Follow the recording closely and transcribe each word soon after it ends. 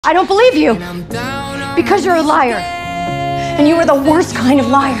I don't believe you. Because you're a liar. And you are the worst kind of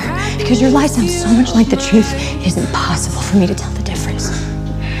liar. Because your lies sound so much like the truth, it is impossible for me to tell the difference.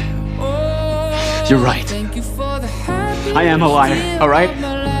 You're right. I am a liar, all right?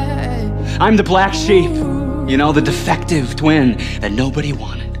 I'm the black sheep. You know, the defective twin that nobody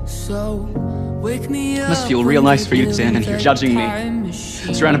wanted. It must feel real nice for you to stand in here judging me,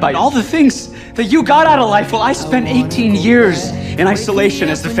 surrounded by all the things that you got out of life. Well, I spent 18 years in isolation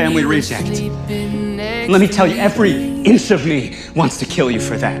as the family reject. And let me tell you, every inch of me wants to kill you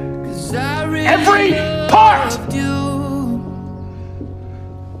for that. Every part!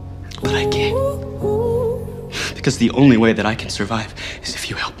 But I can't. Because the only way that I can survive is if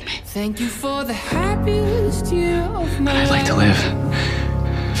you help me. Thank you for the happiest year of my But I'd like to live,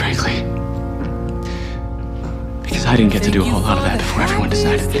 frankly. Because I didn't get to do a whole lot of that before everyone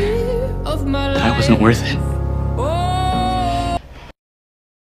decided that I wasn't worth it.